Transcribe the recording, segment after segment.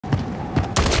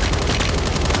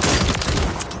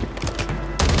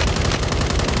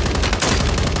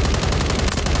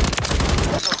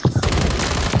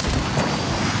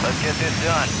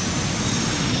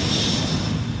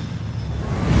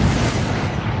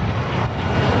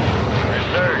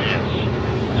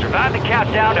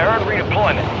countdown to earn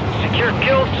redeployment. Secure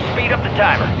kills to speed up the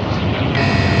timer.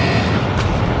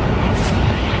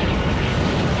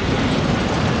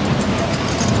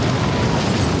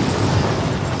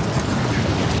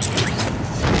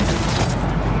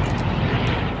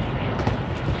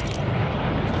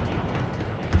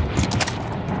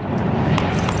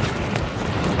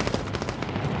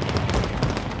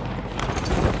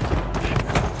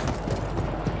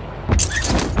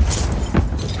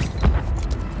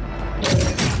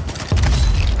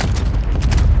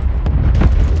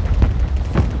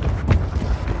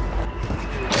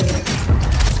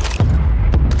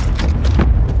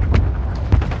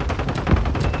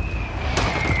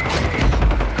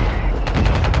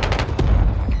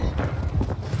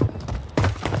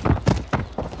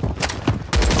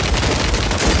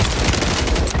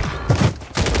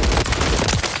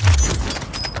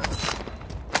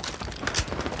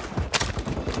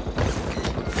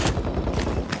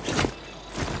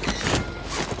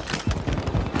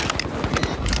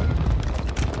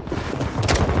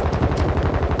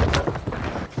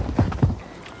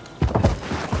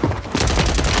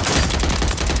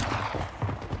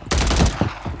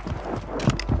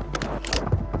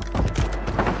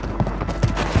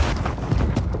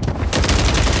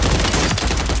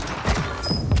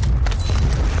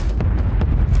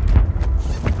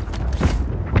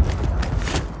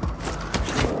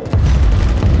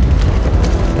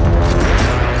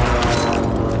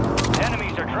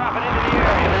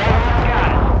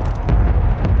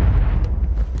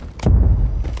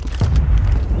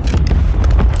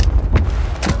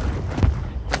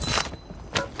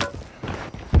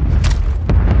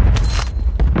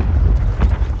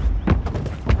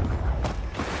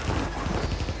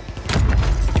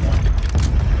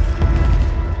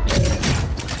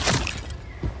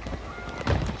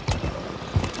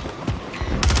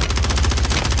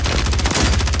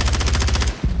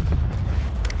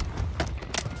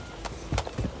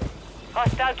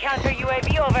 Hostile counter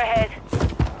UAV overhead.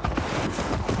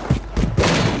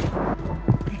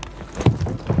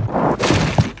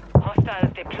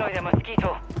 Hostiles deploy the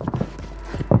Mosquito.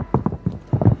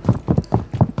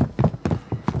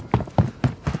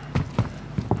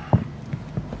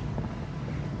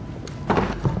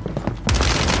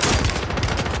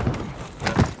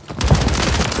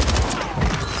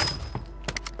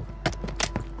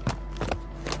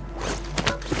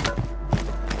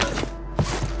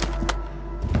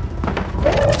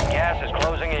 Gas is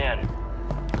closing in.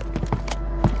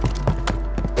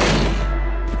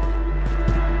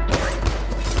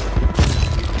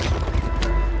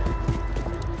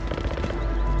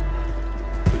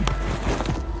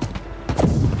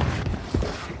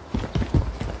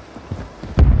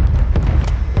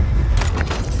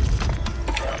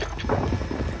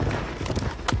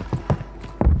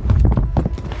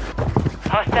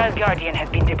 Hostile Guardian has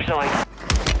been deployed.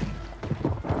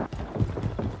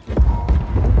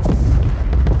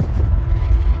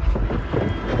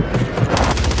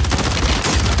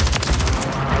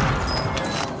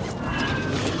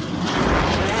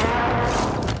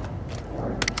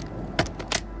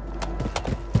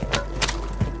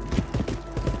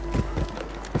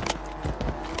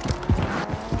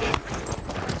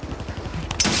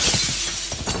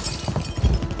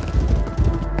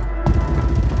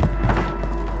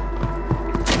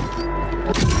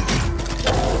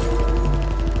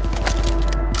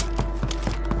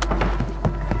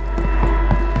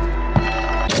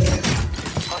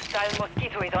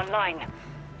 Mosquito is online.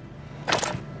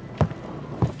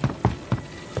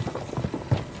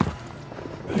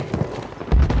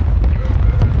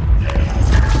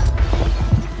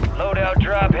 Loadout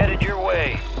drop headed your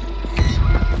way.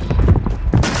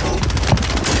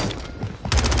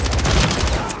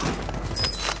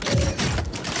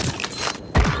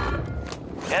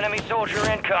 Enemy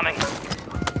soldier incoming.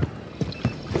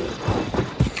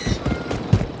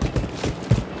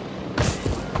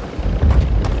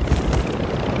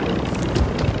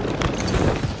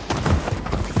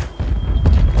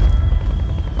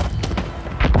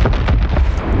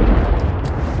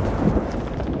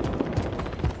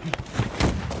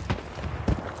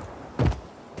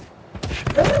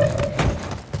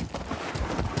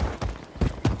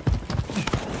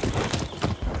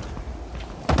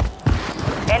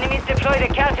 Enemies deployed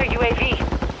a counter UAV.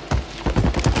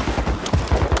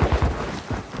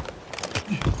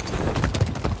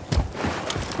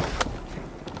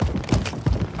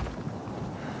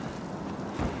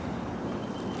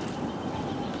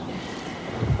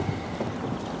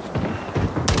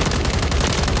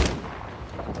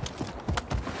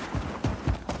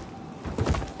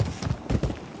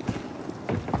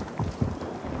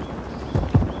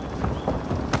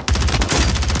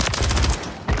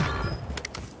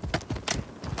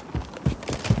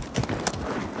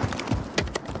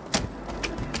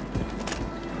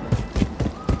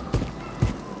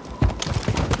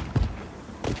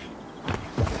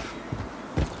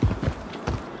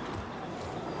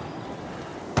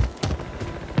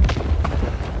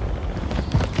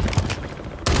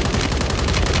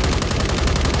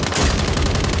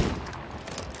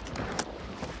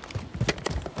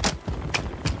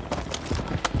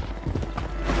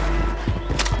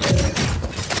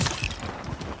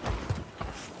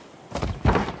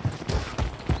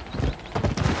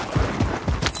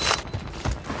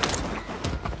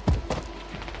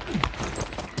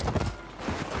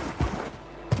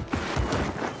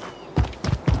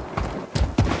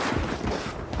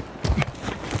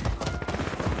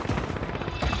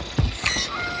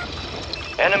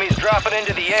 Enemies dropping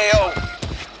into the AO.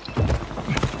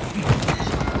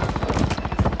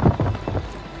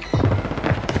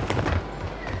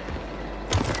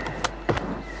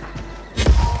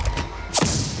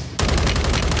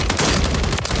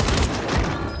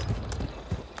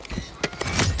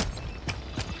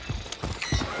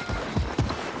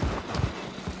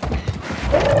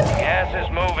 Gas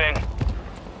is moving.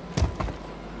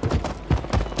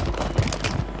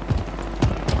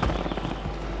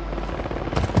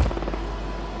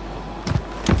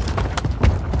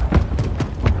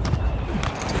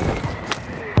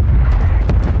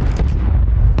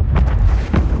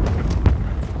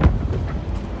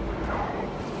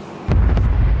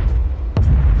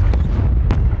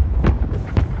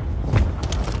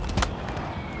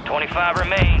 Five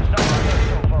remain.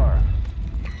 So far.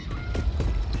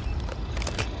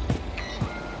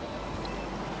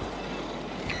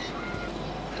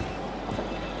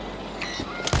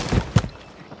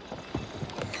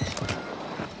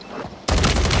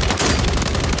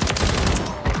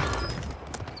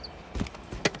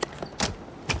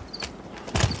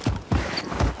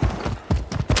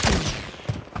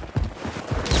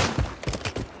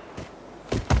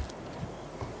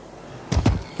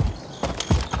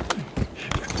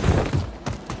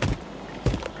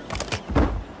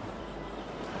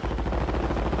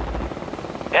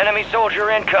 Enemy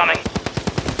soldier incoming.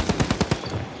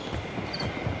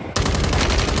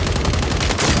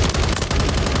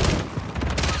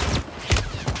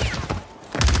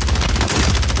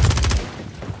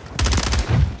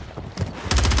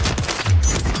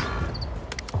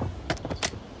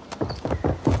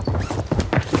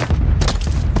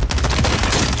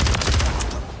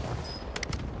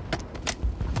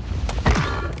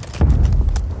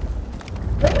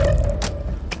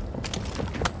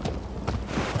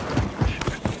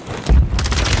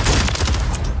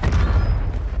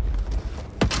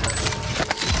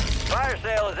 Fire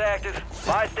sale is active.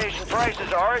 Buy station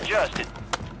prices are adjusted.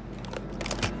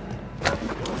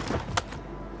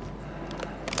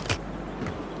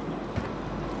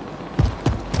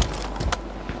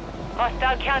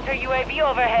 Hostile counter UAV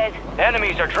overhead.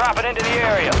 Enemies are dropping into the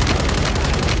area.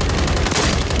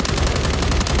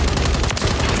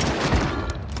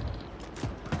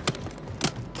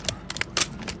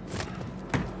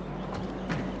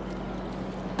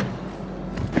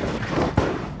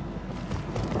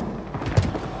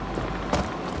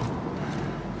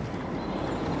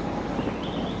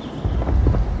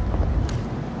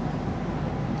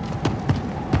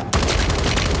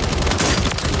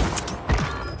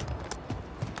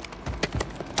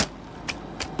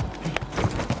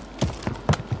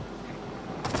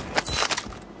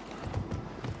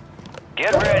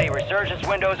 Get ready, Resurgence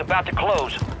window's about to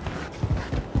close.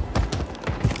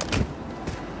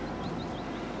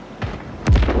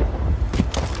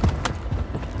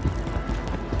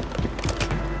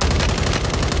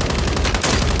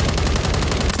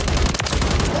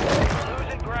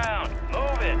 Losing ground.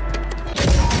 Move it.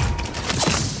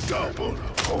 Double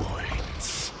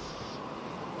points.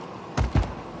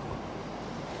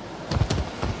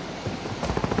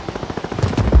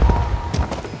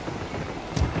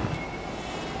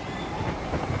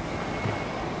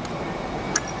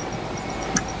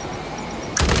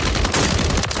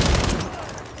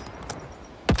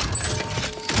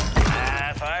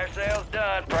 Fire sale's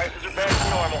done. Prices are back to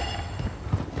normal.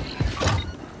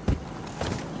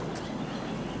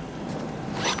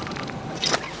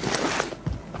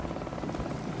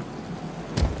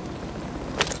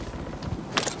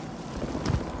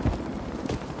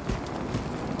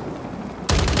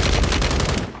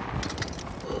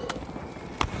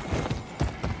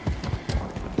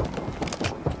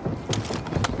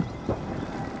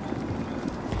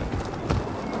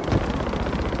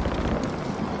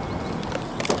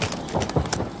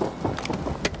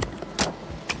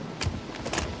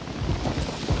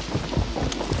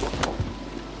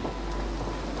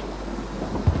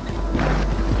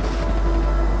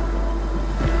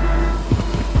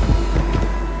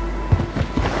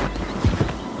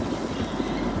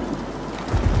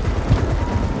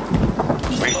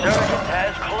 Resurgence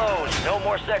has closed. No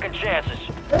more second chances.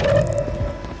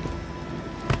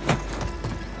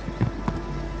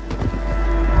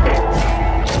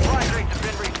 Supply crates have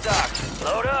been restocked.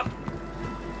 Load up.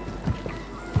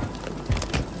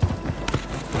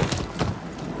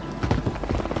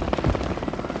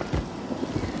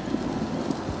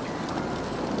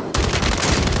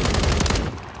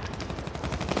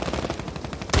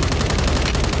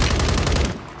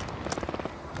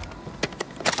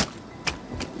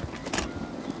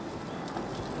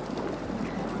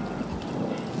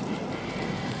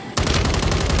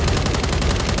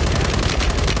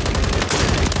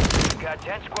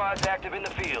 Hostiles active in the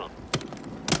field.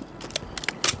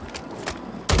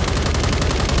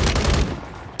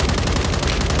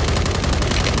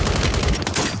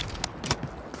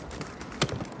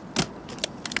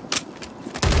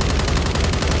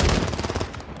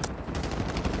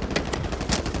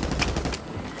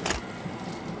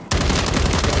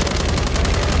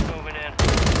 Moving in.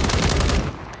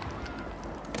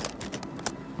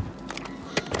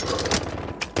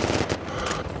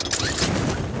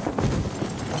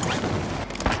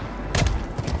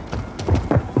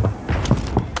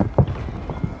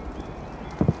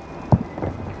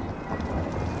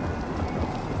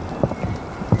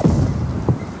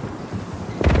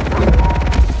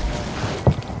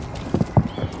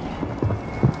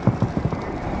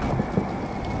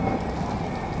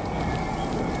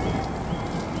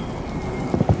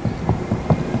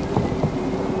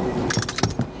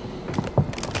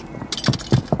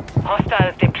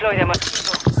 Hostiles deploy their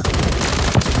mosquito.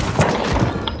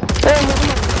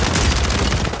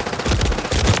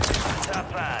 Top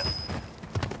 5.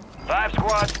 5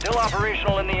 squads still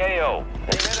operational in the AO.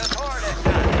 They hit us